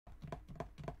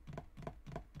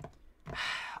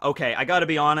Okay, I gotta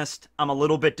be honest, I'm a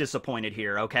little bit disappointed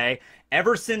here, okay?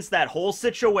 Ever since that whole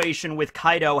situation with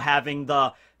Kaido having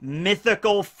the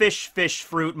mythical fish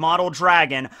fruit model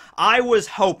dragon, I was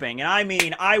hoping, and I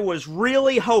mean I was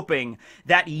really hoping,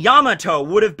 that Yamato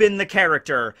would have been the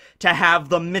character to have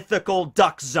the mythical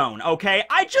duck zone, okay?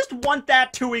 I just want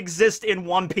that to exist in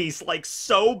One Piece, like,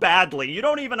 so badly. You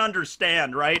don't even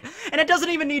understand, right? And it doesn't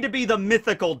even need to be the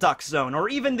mythical duck zone, or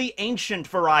even the ancient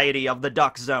variety of the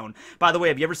duck zone. By the way,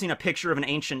 have you ever seen a picture of an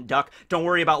ancient duck? Don't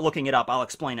worry about looking it up, I'll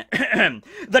explain it.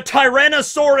 The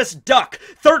Tyrannosaurus duck,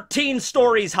 13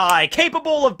 stories high,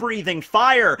 capable of breathing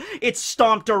fire. It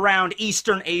stomped around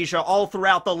Eastern Asia all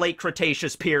throughout the late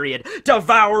Cretaceous period,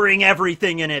 devouring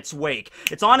everything in its wake.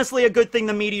 It's honestly a good thing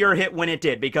the meteor hit when it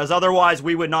did, because otherwise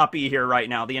we would not be here right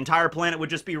now. The entire planet would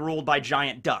just be ruled by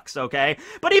giant ducks, okay?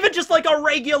 But even just like a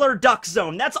regular duck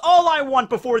zone, that's all I want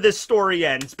before this story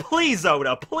ends. Please,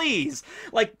 Oda, please.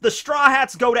 Like, the Straw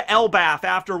Hats go to Elbaf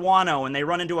after Wano, and they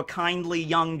run into a kindly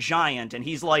young giant, and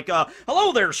he's like,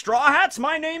 hello there, Straw Hats,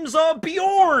 my name's,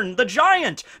 Bjorn, the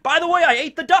giant. By the way, I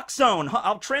ate the duck zone.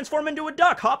 I'll transform into a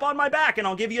duck, hop on my back, and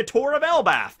I'll give you a tour of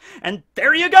Elbaf. And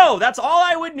there you go, that's all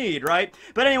I would need, right?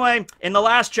 But anyway, in the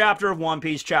last chapter of One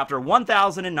Piece, chapter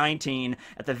 1019,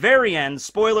 at the very end,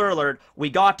 spoiler alert, we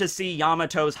got to see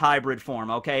Yamato's hybrid form,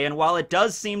 okay? And while it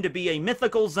does seem to be a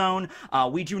mythical zone,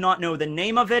 we do not know the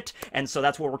name of it, and so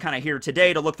that's what we're kind of here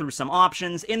today, to look through some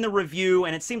options in the review,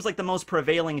 and it seems like the most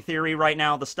prevailing theory right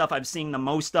now, the stuff I've seen the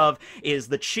most of, is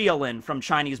the Chiolin from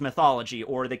Chinese mythology,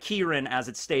 or the Kirin as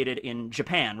it's stated in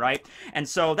Japan, right? And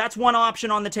so that's one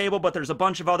option on the table, but there's a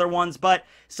bunch of other ones, but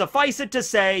suffice it to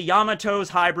say, Yamato's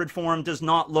hybrid form does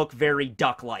not look very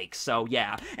duck-like, so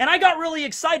yeah. And I got really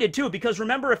excited too, because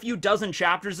remember a few dozen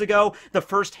chapters ago, the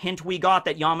first hint we got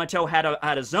that Yamato had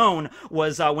a zone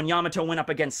was when Yamato went up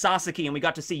against Sasuke, and we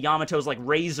got to see Yamato's, like,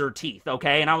 razor teeth,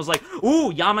 okay? And I was like,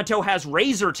 ooh, Yamato has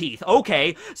razor teeth,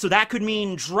 okay, so that could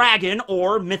mean dragon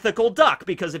or mythical duck,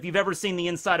 because if you've ever seen the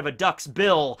inside of a duck's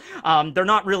bill, they're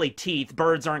not really teeth.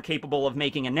 Birds aren't capable of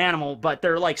making an animal, but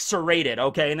they're, like, serrated,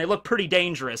 okay, and they look pretty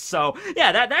dangerous, so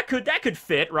yeah, that could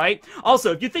fit, right?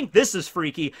 Also, if you think this is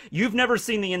freaky, you've never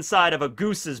seen the inside of a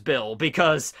goose's bill,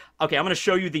 because, okay, I'm gonna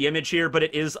show you the image here, but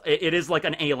it is like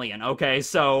an alien, okay,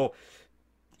 so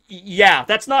yeah,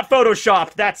 that's not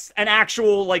photoshopped. That's an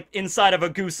actual, like, inside of a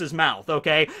goose's mouth,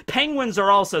 okay? Penguins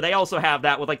they also have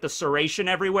that with, like, the serration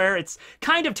everywhere. It's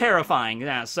kind of terrifying,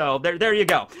 yeah, so there you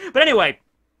go. But anyway,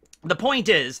 the point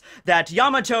is that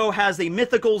Yamato has a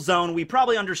mythical zone. We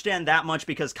probably understand that much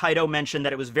because Kaido mentioned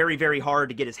that it was very, very hard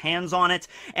to get his hands on it.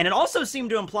 And it also seemed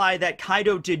to imply that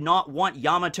Kaido did not want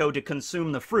Yamato to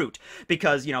consume the fruit.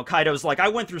 Because, you know, Kaido's like, I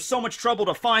went through so much trouble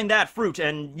to find that fruit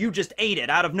and you just ate it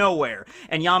out of nowhere.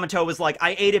 And Yamato was like,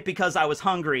 I ate it because I was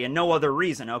hungry and no other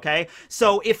reason, okay?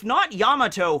 So if not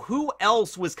Yamato, who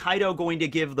else was Kaido going to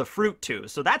give the fruit to?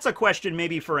 So that's a question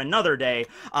maybe for another day.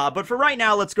 But for right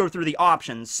now, let's go through the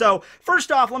options. So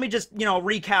first off, let me just, you know,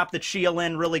 recap the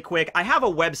Chiolin really quick. I have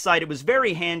a website. It was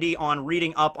very handy on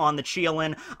reading up on the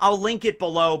Chiolin. I'll link it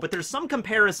below, but there's some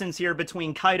comparisons here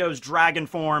between Kaido's dragon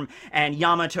form and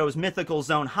Yamato's mythical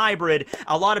zone hybrid.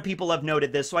 A lot of people have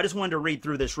noted this, so I just wanted to read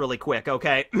through this really quick,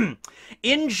 okay?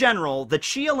 In general, the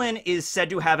Chiolin is said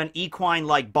to have an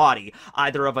equine-like body,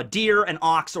 either of a deer, an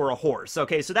ox, or a horse,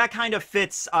 okay? So that kind of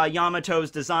fits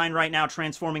Yamato's design right now,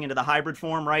 transforming into the hybrid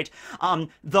form, right?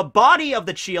 The body of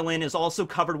the Chiolin is also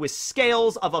covered with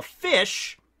scales of a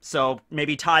fish, so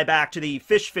maybe tie back to the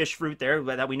fish fruit there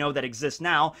that we know that exists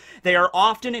now. They are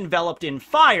often enveloped in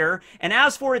fire, and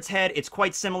as for its head, it's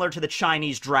quite similar to the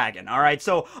Chinese dragon, alright?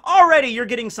 So already you're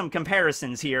getting some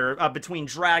comparisons here between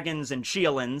dragons and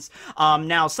Chiolins.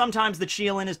 Now, sometimes the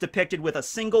Chiolin is depicted with a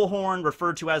single horn,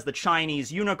 referred to as the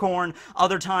Chinese unicorn.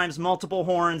 Other times, multiple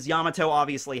horns. Yamato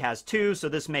obviously has two, so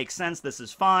this makes sense. This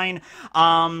is fine.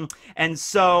 And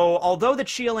so, although the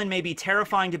Chiolin may be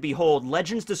terrifying to behold,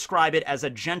 legends describe it as a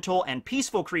gentle and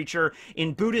peaceful creature.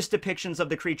 In Buddhist depictions of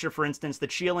the creature, for instance, the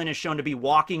Chiolin is shown to be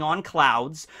walking on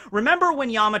clouds. Remember when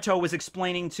Yamato was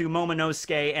explaining to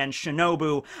Momonosuke and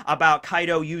Shinobu about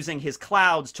Kaido using his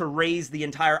clouds to raise the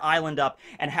entire island up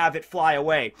and have it fly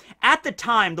away? At the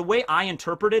time, the way I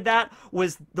interpreted that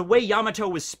was the way Yamato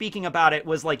was speaking about it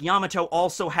was like Yamato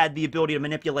also had the ability to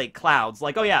manipulate clouds.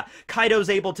 Like, oh yeah, Kaido's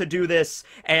able to do this,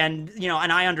 and, you know,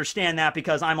 and I understand that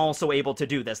because I'm also able to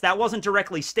do this. That wasn't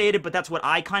directly stated, but that's what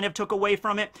I I kind of took away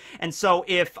from it. And so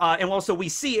if, and also we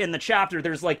see in the chapter,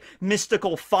 there's like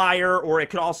mystical fire, or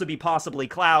it could also be possibly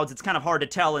clouds. It's kind of hard to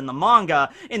tell in the manga.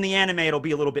 In the anime, it'll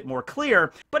be a little bit more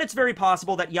clear, but it's very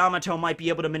possible that Yamato might be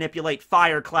able to manipulate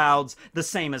fire clouds the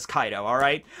same as Kaido, all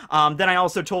right? Then I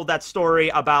also told that story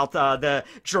about the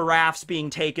giraffes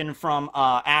being taken from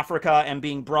Africa and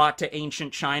being brought to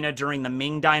ancient China during the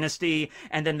Ming Dynasty,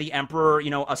 and then the emperor,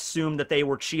 you know, assumed that they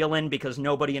were Qilin because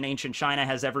nobody in ancient China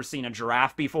has ever seen a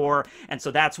giraffe before, and so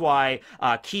that's why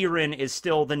Kirin is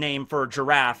still the name for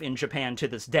giraffe in Japan to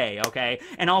this day, okay?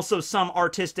 And also some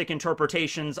artistic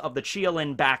interpretations of the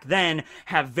Qilin back then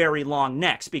have very long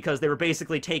necks because they were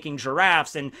basically taking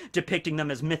giraffes and depicting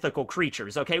them as mythical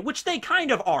creatures, okay? Which they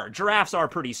kind of are. Giraffes are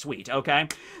pretty sweet, okay?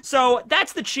 So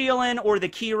that's the Qilin or the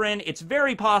Kirin. It's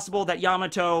very possible that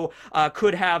Yamato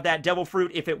could have that devil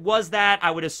fruit. If it was that,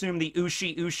 I would assume the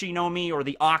Ushi Ushi no Mi or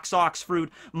the Ox Ox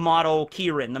fruit model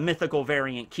Kirin, the mythical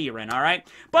variant Kirin, all right?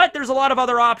 But there's a lot of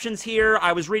other options here.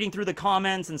 I was reading through the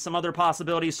comments and some other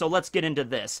possibilities, so let's get into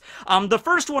this. The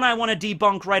first one I want to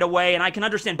debunk right away, and I can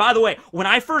understand, by the way, when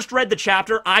I first read the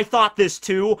chapter, I thought this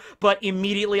too, but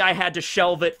immediately I had to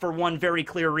shelve it for one very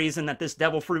clear reason, that this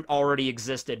devil fruit already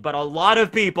existed. But a lot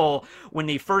of people, when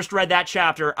they first read that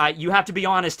chapter, you have to be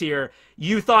honest here,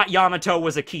 you thought Yamato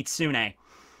was a kitsune.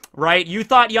 Right? You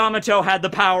thought Yamato had the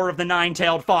power of the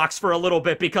nine-tailed fox for a little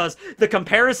bit because the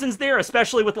comparisons there,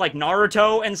 especially with like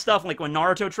Naruto and stuff, like when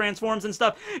Naruto transforms and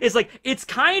stuff, is like, it's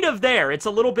kind of there. It's a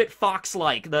little bit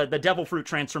fox-like, the devil fruit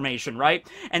transformation, right?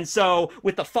 And so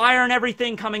with the fire and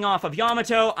everything coming off of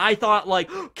Yamato, I thought like,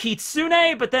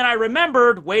 kitsune, but then I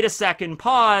remembered, wait a second,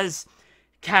 pause,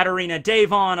 Katarina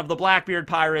Devon of the Blackbeard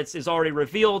Pirates is already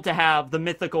revealed to have the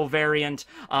mythical variant,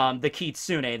 the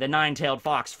Kitsune, the nine-tailed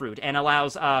fox fruit, and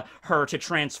allows her to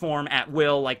transform at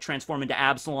will, like transform into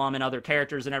Absalom and other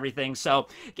characters and everything. So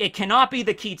it cannot be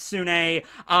the Kitsune.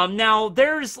 Now,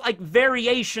 there's like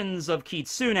variations of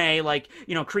Kitsune, like,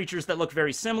 you know, creatures that look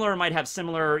very similar, might have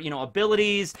similar, you know,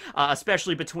 abilities,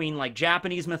 especially between like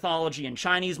Japanese mythology and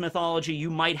Chinese mythology.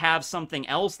 You might have something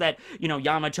else that, you know,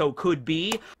 Yamato could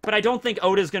be, but I don't think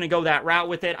Oda's going to go that route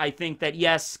with it. I think that,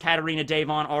 yes, Katarina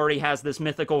Devon already has this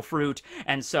mythical fruit,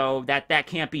 and so that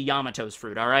can't be Yamato's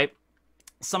fruit, all right?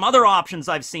 Some other options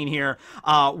I've seen here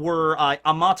were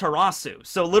Amaterasu.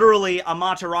 So literally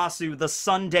Amaterasu, the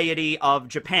sun deity of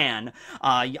Japan.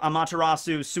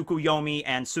 Amaterasu, Tsukuyomi,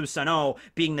 and Susanoo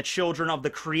being the children of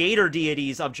the creator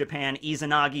deities of Japan,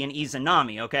 Izanagi and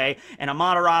Izanami, okay? And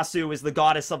Amaterasu is the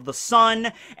goddess of the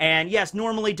sun, and yes,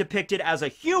 normally depicted as a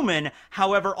human,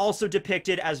 however, also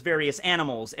depicted as various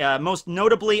animals. Most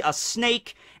notably a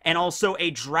snake, and also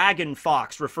a dragon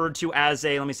fox, referred to as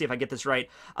a, let me see if I get this right,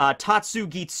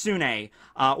 Tatsugitsune,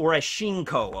 or a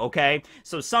Shinko, okay?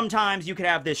 So sometimes you could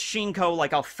have this Shinko,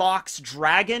 like a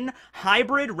fox-dragon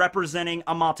hybrid representing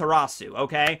Amaterasu,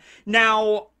 okay?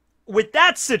 Now, with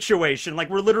that situation,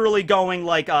 like we're literally going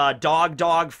like a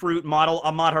dog fruit model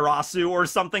Amaterasu or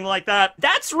something like that,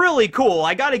 that's really cool.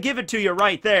 I gotta give it to you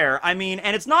right there. I mean,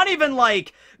 and it's not even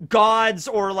like gods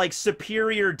or like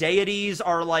superior deities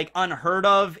are like unheard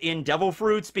of in devil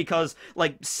fruits, because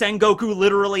like Sengoku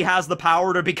literally has the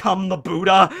power to become the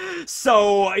Buddha.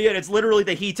 So yeah, it's literally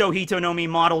the Hito no Mi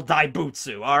model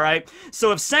Daibutsu, alright?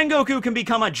 So if Sengoku can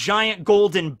become a giant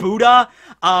golden Buddha,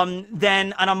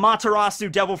 then an Amaterasu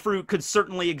devil fruit could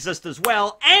certainly exist as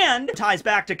well, and ties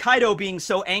back to Kaido being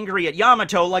so angry at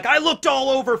Yamato, like, I looked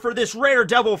all over for this rare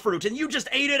devil fruit, and you just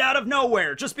ate it out of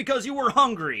nowhere, just because you were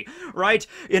hungry, right?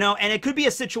 You know, and it could be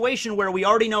a situation where we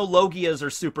already know Logias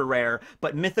are super rare,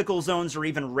 but mythical zones are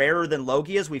even rarer than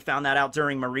Logias. We found that out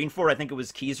during Marineford. I think it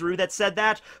was Kizaru that said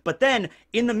that. But then,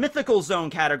 in the mythical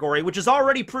zone category, which is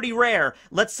already pretty rare,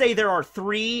 let's say there are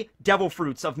 3 devil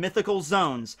fruits of mythical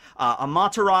zones,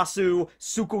 Amaterasu,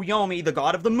 Tsukuyomi, the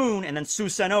god of the moon, and then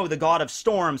Susanoo, the god of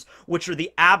storms, which are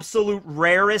the absolute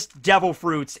rarest devil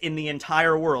fruits in the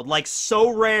entire world. Like, so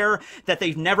rare that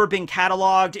they've never been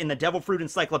cataloged in the Devil Fruit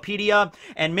Encyclopedia,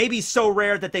 and maybe so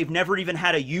rare that they've never even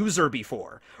had a user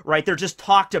before, right? They're just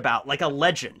talked about like a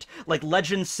legend. Like,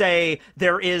 legends say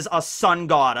there is a sun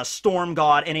god, a storm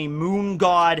god, and a moon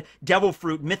god devil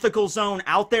fruit mythical zone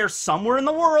out there somewhere in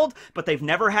the world, but they've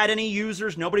never had any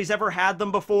users. Nobody's ever had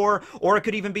them before. Or it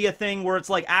could even be a thing where it's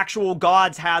like actual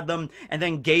gods had them and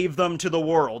then gave them to the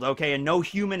world, okay? And no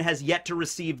human has yet to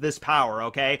receive this power,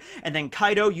 okay? And then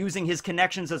Kaido, using his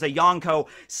connections as a Yonko,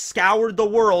 scoured the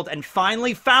world and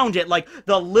finally found it, like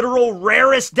the literal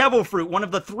rarest devil fruit, one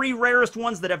of the 3 rarest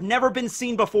ones that have never been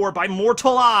seen before by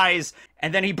mortal eyes.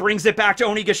 And then he brings it back to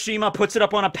Onigashima, puts it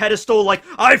up on a pedestal, like,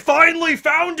 I finally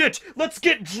found it! Let's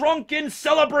get drunk in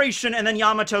celebration! And then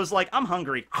Yamato's like, I'm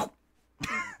hungry.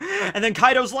 And then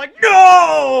Kaido's like,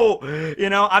 no! You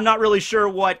know, I'm not really sure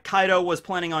what Kaido was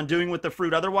planning on doing with the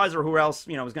fruit otherwise, or who else,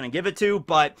 you know, was going to give it to,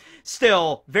 but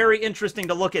still, very interesting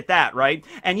to look at that, right?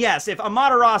 And yes, if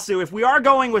Amaterasu, if we are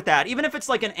going with that, even if it's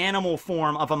like an animal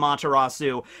form of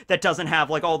Amaterasu that doesn't have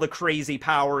like all the crazy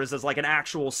powers as like an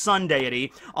actual sun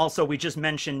deity, also we just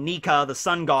mentioned Nika, the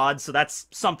sun god, so that's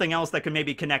something else that could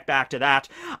maybe connect back to that.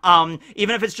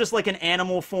 Even if it's just like an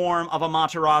animal form of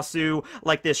Amaterasu,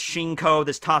 like this Shinko,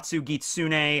 this Tatsu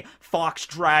Gitsune, fox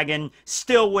dragon,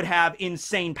 still would have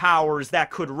insane powers that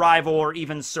could rival or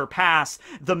even surpass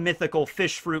the mythical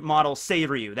fish fruit model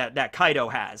Seiryu that Kaido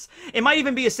has. It might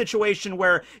even be a situation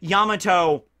where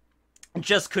Yamato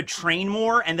just could train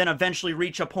more and then eventually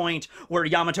reach a point where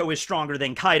Yamato is stronger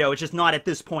than Kaido. It's just not at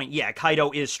this point yet.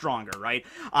 Kaido is stronger, right?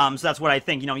 So that's what I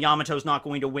think. You know, Yamato's not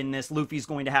going to win this. Luffy's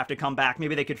going to have to come back.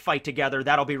 Maybe they could fight together.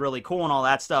 That'll be really cool and all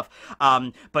that stuff.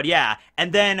 But yeah.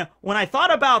 And then when I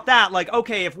thought about that, like,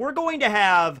 okay, if we're going to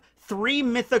have 3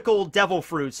 mythical devil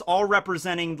fruits, all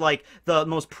representing, like, the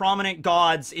most prominent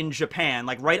gods in Japan,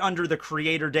 like, right under the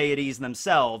creator deities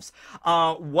themselves.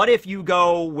 What if you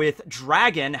go with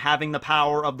Dragon having the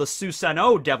power of the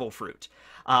Susanoo devil fruit?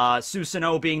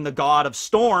 Susanoo being the god of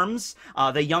storms,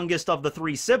 the youngest of the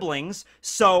 3 siblings,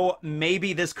 so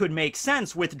maybe this could make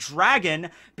sense with Dragon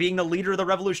being the leader of the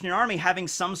Revolutionary Army, having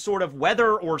some sort of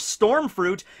weather or storm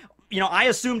fruit. You know, I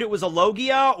assumed it was a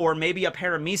Logia or maybe a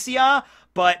Paramecia,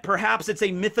 but perhaps it's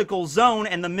a Mythical Zoan,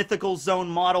 and the Mythical Zoan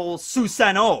model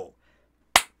Susanoo.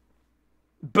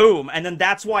 Boom. And then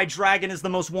that's why Dragon is the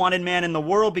most wanted man in the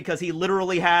world, because he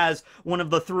literally has one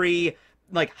of the 3,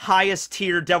 like, highest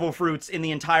tier devil fruits in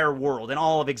the entire world, in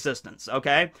all of existence,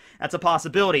 okay? That's a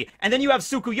possibility. And then you have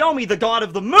Tsukuyomi, the god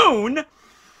of the moon.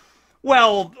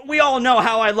 Well, we all know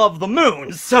how I love the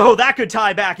moon, so that could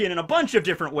tie back in a bunch of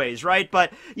different ways, right?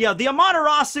 But, yeah, the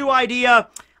Amaterasu idea,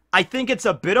 I think it's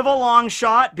a bit of a long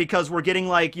shot because we're getting,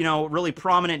 like, you know, really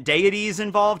prominent deities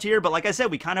involved here. But like I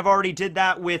said, we kind of already did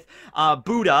that with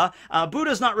Buddha.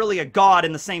 Buddha's not really a god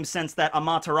in the same sense that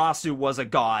Amaterasu was a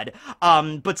god.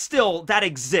 But still, that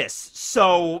exists.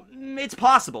 So it's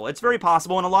possible. It's very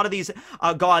possible. And a lot of these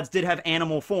gods did have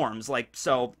animal forms. Like,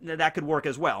 so that could work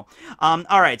as well. All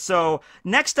right. So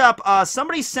next up,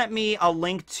 somebody sent me a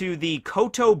link to the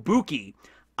Kotobuki.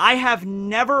 I have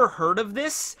never heard of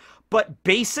this. But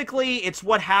basically, it's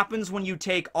what happens when you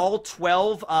take all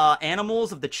 12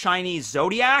 animals of the Chinese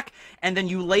zodiac, and then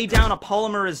you lay down a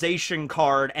polymerization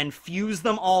card and fuse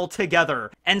them all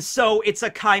together. And so it's a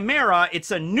chimera,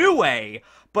 it's a Nue,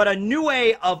 but a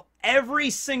Nue of every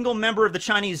single member of the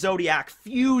Chinese zodiac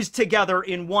fused together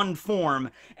in one form,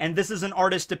 and this is an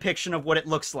artist's depiction of what it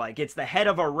looks like. It's the head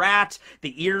of a rat,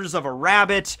 the ears of a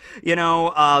rabbit, you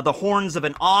know, the horns of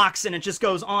an ox, and it just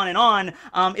goes on and on.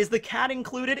 Is the cat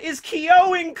included? Is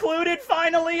Kyo included,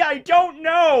 finally? I don't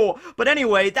know! But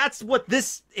anyway, that's what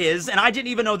this is, and I didn't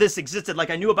even know this existed.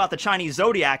 Like, I knew about the Chinese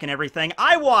zodiac and everything.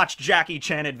 I watched Jackie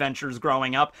Chan Adventures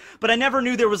growing up, but I never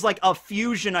knew there was, like, a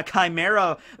fusion, a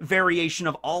chimera variation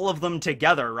of all of them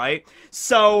together, right?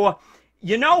 So,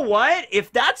 you know what?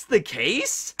 If that's the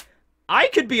case, I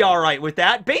could be alright with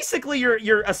that. Basically,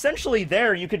 you're essentially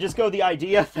there. You could just go the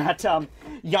idea that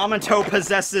Yamato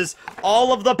possesses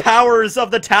all of the powers of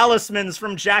the talismans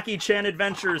from Jackie Chan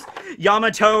Adventures.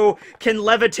 Yamato can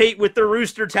levitate with the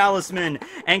rooster talisman,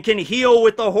 and can heal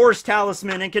with the horse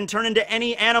talisman, and can turn into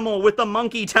any animal with the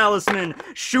monkey talisman,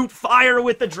 shoot fire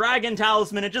with the dragon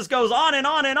talisman. It just goes on and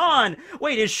on and on.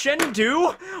 Wait, was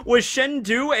Shendu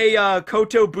a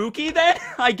Kotobuki then?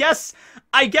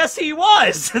 I guess he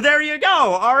was. There you go.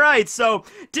 All right. So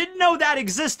didn't know that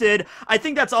existed. I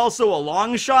think that's also a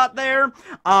long shot there.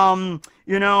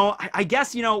 You know, I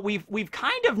guess, you know, we've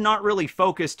kind of not really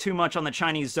focused too much on the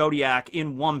Chinese zodiac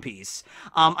in One Piece.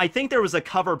 I think there was a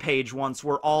cover page once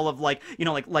where all of, like, you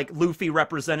know, like Luffy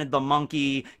represented the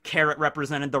monkey, Carrot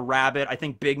represented the rabbit, I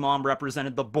think Big Mom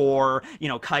represented the boar, you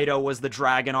know, Kaido was the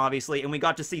dragon, obviously, and we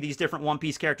got to see these different One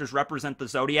Piece characters represent the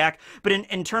zodiac. But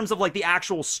in terms of, like, the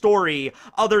actual story,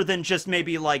 other than just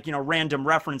maybe, like, you know, random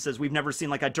references, we've never seen,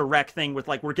 like, a direct thing with,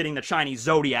 like, we're getting the Chinese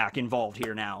zodiac involved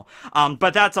here now.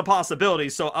 But that's a possibility,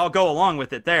 so I'll go along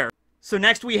with it there. So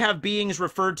next we have beings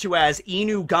referred to as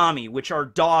Inugami, which are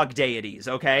dog deities,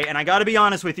 okay? And I gotta be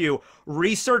honest with you,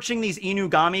 researching these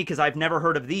Inugami, because I've never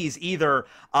heard of these either,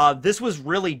 this was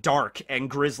really dark and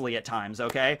grisly at times,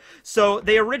 okay? So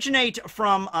they originate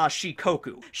from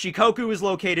Shikoku. Shikoku is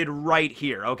located right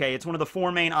here, okay? It's one of the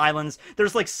 4 main islands.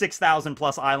 There's like 6,000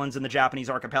 plus islands in the Japanese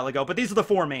archipelago, but these are the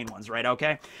 4 main ones, right,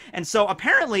 okay? And so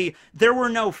apparently there were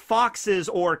no foxes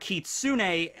or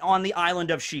kitsune on the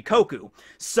island of Shikoku.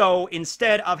 So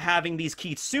instead of having these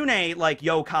kitsune, like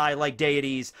yokai, like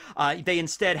deities, they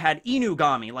instead had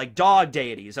inugami, like dog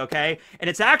deities, okay? And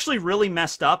it's actually really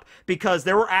messed up because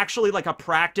there were actually like a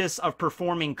practice of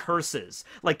performing curses.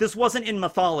 Like this wasn't in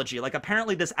mythology. Like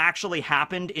apparently this actually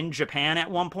happened in Japan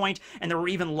at one point, and there were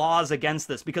even laws against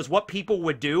this because what people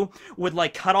would do would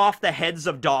like cut off the heads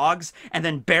of dogs and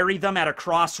then bury them at a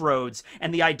crossroads.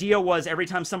 And the idea was every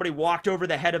time somebody walked over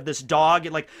the head of this dog,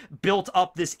 it like built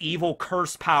up this evil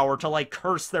curse power to like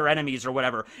curse their enemies or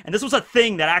whatever. And this was a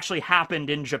thing that actually happened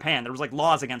in Japan. There was like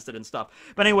laws against it and stuff.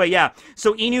 But anyway, yeah.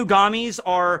 So inugamis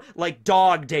are like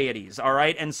dog deities, all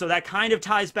right? And so that kind of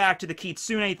ties back to the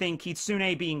kitsune thing.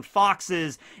 Kitsune being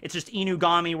foxes. It's just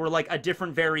inugami were like a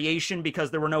different variation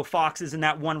because there were no foxes in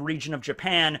that one region of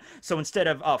Japan. So instead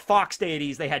of fox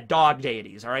deities, they had dog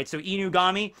deities, all right? So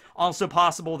inugami, also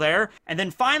possible there. And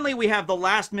then finally, we have the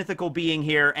last mythical being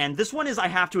here. And this one is, I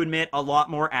have to admit, a lot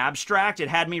more abstract. It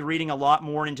had me reading a lot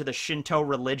more into the Shinto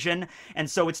religion. And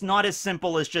so it's not as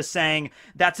simple as just saying,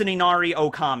 that's an Inari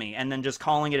Okami, and then just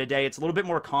calling it a day. It's a little bit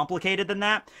more complicated than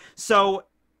that. So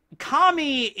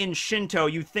Kami in Shinto,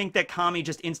 you think that Kami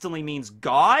just instantly means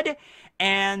God,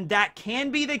 and that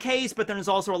can be the case, but there's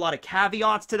also a lot of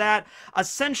caveats to that.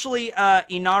 Essentially,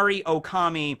 Inari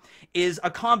Okami is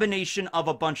a combination of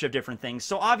a bunch of different things.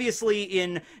 So obviously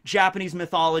in Japanese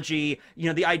mythology, you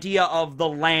know, the idea of the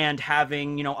land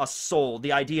having, you know, a soul,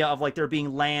 the idea of like there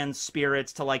being land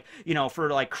spirits to like, you know, for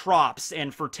like crops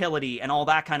and fertility and all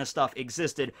that kind of stuff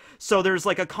existed. So there's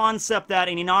like a concept that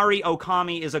an Inari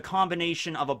Okami is a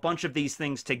combination of a bunch of these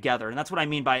things together. And that's what I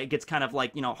mean by it gets kind of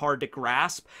like, you know, hard to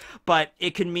grasp, but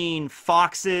it can mean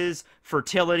foxes,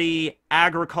 fertility,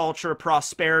 agriculture,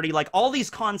 prosperity, like all these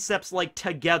concepts like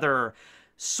together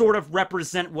sort of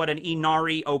represent what an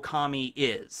Inari Okami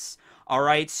is. All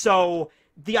right, so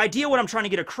the idea what I'm trying to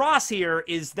get across here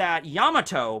is that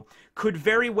Yamato could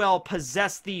very well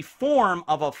possess the form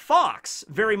of a fox,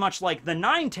 very much like the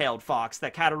nine-tailed fox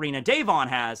that Katarina Devon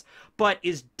has, but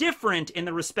is different in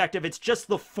the respect of it's just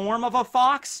the form of a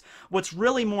fox. What's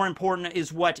really more important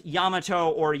is what Yamato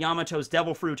or Yamato's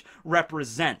devil fruit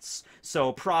represents.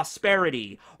 So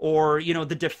prosperity, or, you know,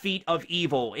 the defeat of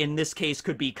evil, in this case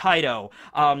could be Kaido,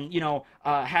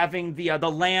 having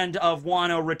the land of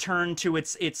Wano return to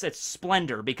its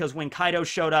splendor, because when Kaido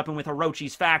showed up and with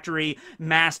Orochi's factory,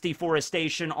 mass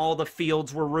deforestation, all the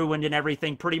fields were ruined and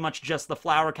everything, pretty much just the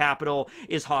flower capital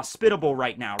is hospitable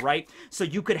right now, right? So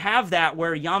you could have that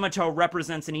where Yamato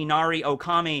represents an Inari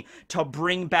Okami to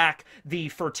bring back the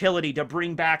fertility, to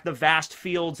bring back the vast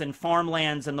fields and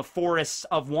farmlands and the forests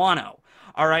of Wano.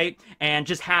 All right, and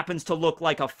just happens to look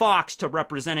like a fox to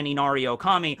represent an Inari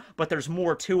Okami, but there's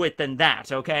more to it than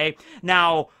that, okay?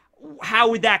 Now, how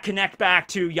would that connect back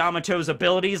to Yamato's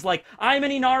abilities? Like, I'm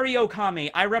an Inari Okami.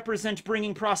 I represent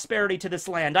bringing prosperity to this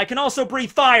land. I can also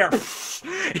breathe fire,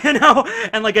 you know,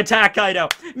 and like attack Kaido.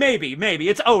 Maybe.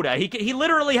 It's Oda. He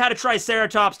literally had a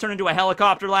Triceratops turn into a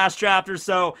helicopter last chapter,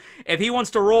 so if he wants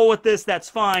to roll with this, that's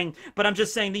fine. But I'm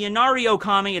just saying, the Inari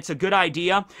Okami, it's a good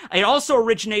idea. It also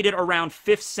originated around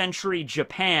 5th century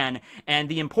Japan, and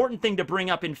the important thing to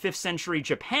bring up in 5th century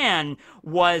Japan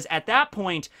was, at that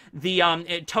point, the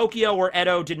Tokyo or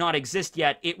Edo did not exist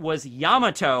yet. It was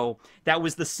Yamato that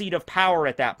was the seat of power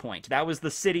at that point. That was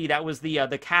the city, that was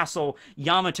the castle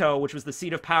Yamato, which was the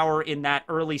seat of power in that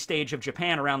early stage of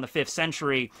Japan around the 5th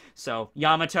century. So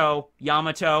Yamato.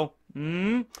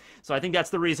 So I think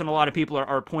that's the reason a lot of people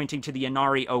are pointing to the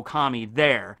Inari Okami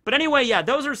there. But anyway, yeah,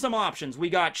 those are some options. We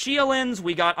got Chiolins,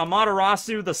 we got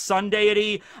Amaterasu, the sun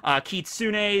deity,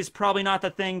 Kitsune's probably not the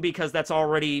thing because that's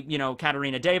already, you know,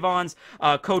 Katarina Devon's,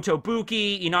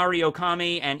 Kotobuki, Inari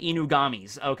Okami, and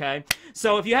Inugamis, okay?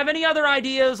 So if you have any other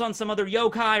ideas on some other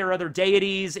yokai or other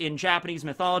deities in Japanese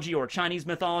mythology or Chinese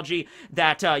mythology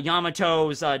that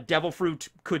Yamato's devil fruit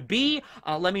could be,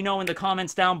 let me know in the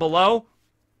comments down below.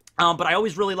 But I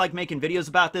always really like making videos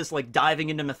about this, like diving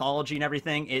into mythology and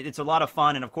everything. It's a lot of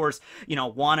fun, and of course, you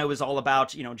know, Wano is all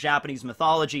about, you know, Japanese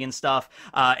mythology and stuff,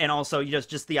 and also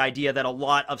just the idea that a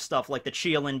lot of stuff like the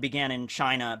Chiolin began in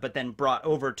China, but then brought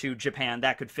over to Japan,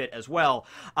 that could fit as well.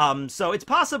 So it's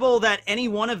possible that any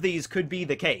one of these could be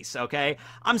the case, okay?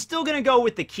 I'm still gonna go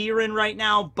with the Kirin right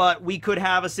now, but we could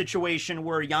have a situation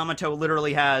where Yamato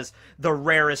literally has the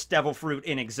rarest devil fruit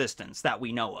in existence that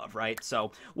we know of, right?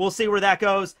 So we'll see where that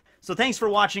goes. So thanks for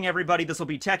watching, everybody. This will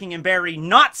be Tekking and Barry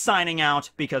not signing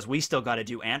out because we still got to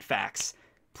do Ant Facts.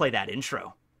 Play that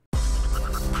intro.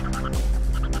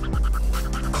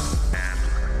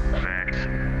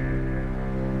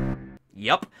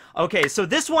 Yep. Okay, so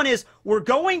this one is, we're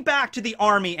going back to the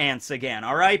army ants again,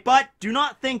 alright? But do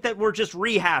not think that we're just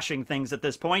rehashing things at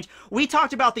this point. We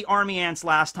talked about the army ants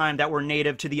last time that were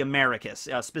native to the Americas,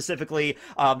 specifically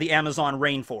the Amazon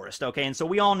rainforest, okay? And so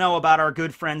we all know about our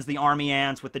good friends, the army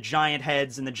ants, with the giant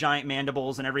heads and the giant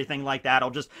mandibles and everything like that. I'll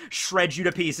just shred you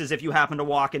to pieces if you happen to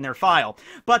walk in their file.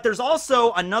 But there's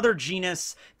also another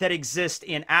genus that exists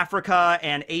in Africa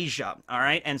and Asia,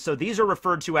 alright? And so these are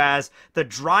referred to as the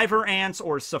driver ants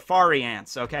or safari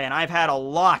ants, okay? And I've had a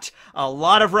lot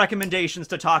of recommendations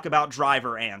to talk about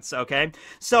driver ants, okay?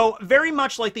 So very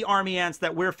much like the army ants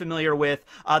that we're familiar with,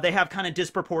 they have kind of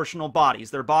disproportional bodies.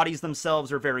 Their bodies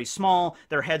themselves are very small,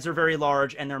 their heads are very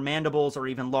large, and their mandibles are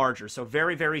even larger. So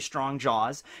very, very strong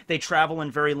jaws. They travel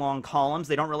in very long columns.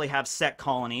 They don't really have set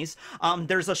colonies.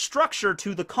 There's a structure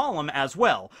to the column as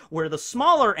well, where the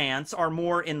smaller ants are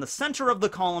more in the center of the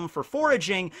column for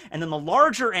foraging, and then the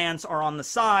larger ants are on the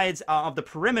sides of the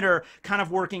perimeter, kind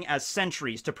of working as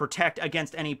sentries to protect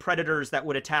against any predators that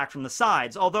would attack from the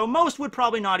sides, although most would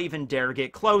probably not even dare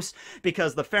get close,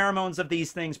 because the pheromones of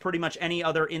these things, pretty much any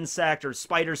other insect or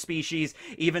spider species,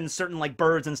 even certain like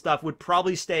birds and stuff, would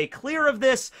probably stay clear of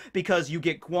this, because you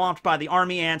get swamped by the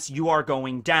army ants, you are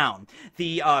going down.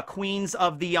 The queens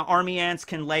of the army ants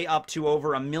can lay up to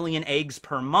over 1 million eggs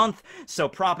per month, so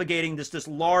propagating this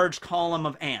large column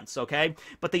of ants, okay?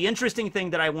 But the interesting thing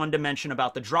that I wanted to mention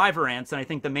about the driver ants, and I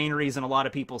think the main reason a lot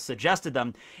of people suggested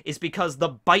them, is because the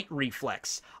bite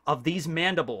reflex of these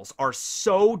mandibles are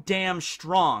so damn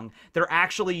strong, they're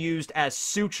actually used as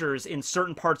sutures in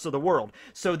certain parts of the world.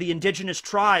 So the indigenous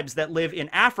tribes that live in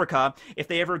Africa, if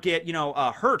they ever get, you know,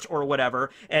 hurt or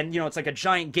whatever, and, you know, it's like a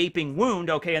giant gaping wound,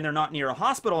 okay, and they're not near a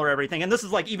hospital or everything, and this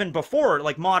is like even before,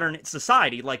 like, modern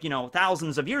society, like, you know,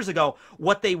 thousands of years ago,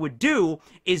 what they would do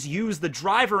is use the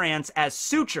driver ants as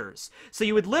sutures. So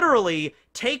you would literally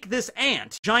take this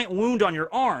ant, giant wound on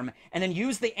your arm, and then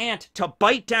use the ant to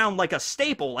bite down like a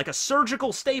staple, like a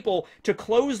surgical staple, to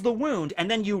close the wound,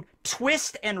 and then you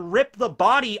twist and rip the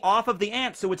body off of the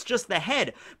ant so it's just the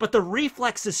head. But the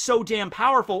reflex is so damn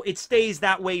powerful, it stays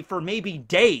that way for maybe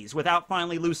days without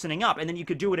finally loosening up, and then you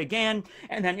could do it again,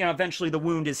 and then, you know, eventually the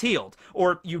wound is healed,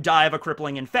 or you die of a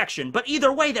crippling infection. But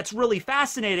either way, that's really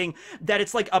fascinating that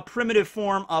it's like a primitive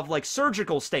form of like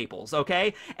surgical staples,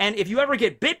 okay? And if you ever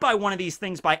get bit by one of these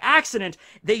things by accident,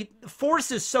 the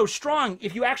force is so strong,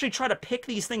 if you actually try to pick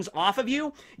these things off of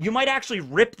you, you might actually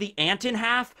rip the ant in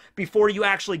half before you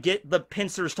actually get the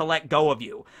pincers to let go of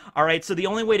you. Alright, so the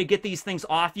only way to get these things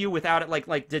off you without it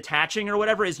like detaching or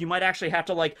whatever is you might actually have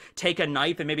to like take a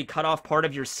knife and maybe cut off part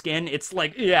of your skin. It's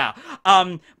like, yeah.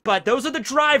 But those are the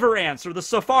driver ants or the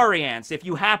safari ants. If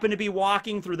you happen to be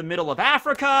walking through the middle of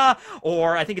Africa,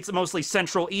 or I think it's mostly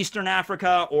Central Eastern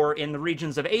Africa, or in the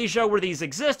regions of Asia where these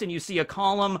exist, and you see a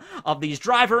column of these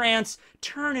driver ants,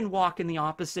 turn and walk in the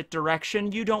opposite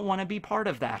direction. You don't want to be part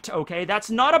of that, okay?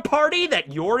 That's not a party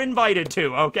that you're invited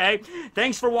to, okay?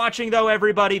 Thanks for watching, though,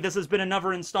 everybody. This has been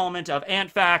another installment of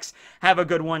Ant Facts. Have a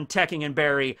good one. Tekking and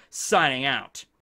Barry signing out.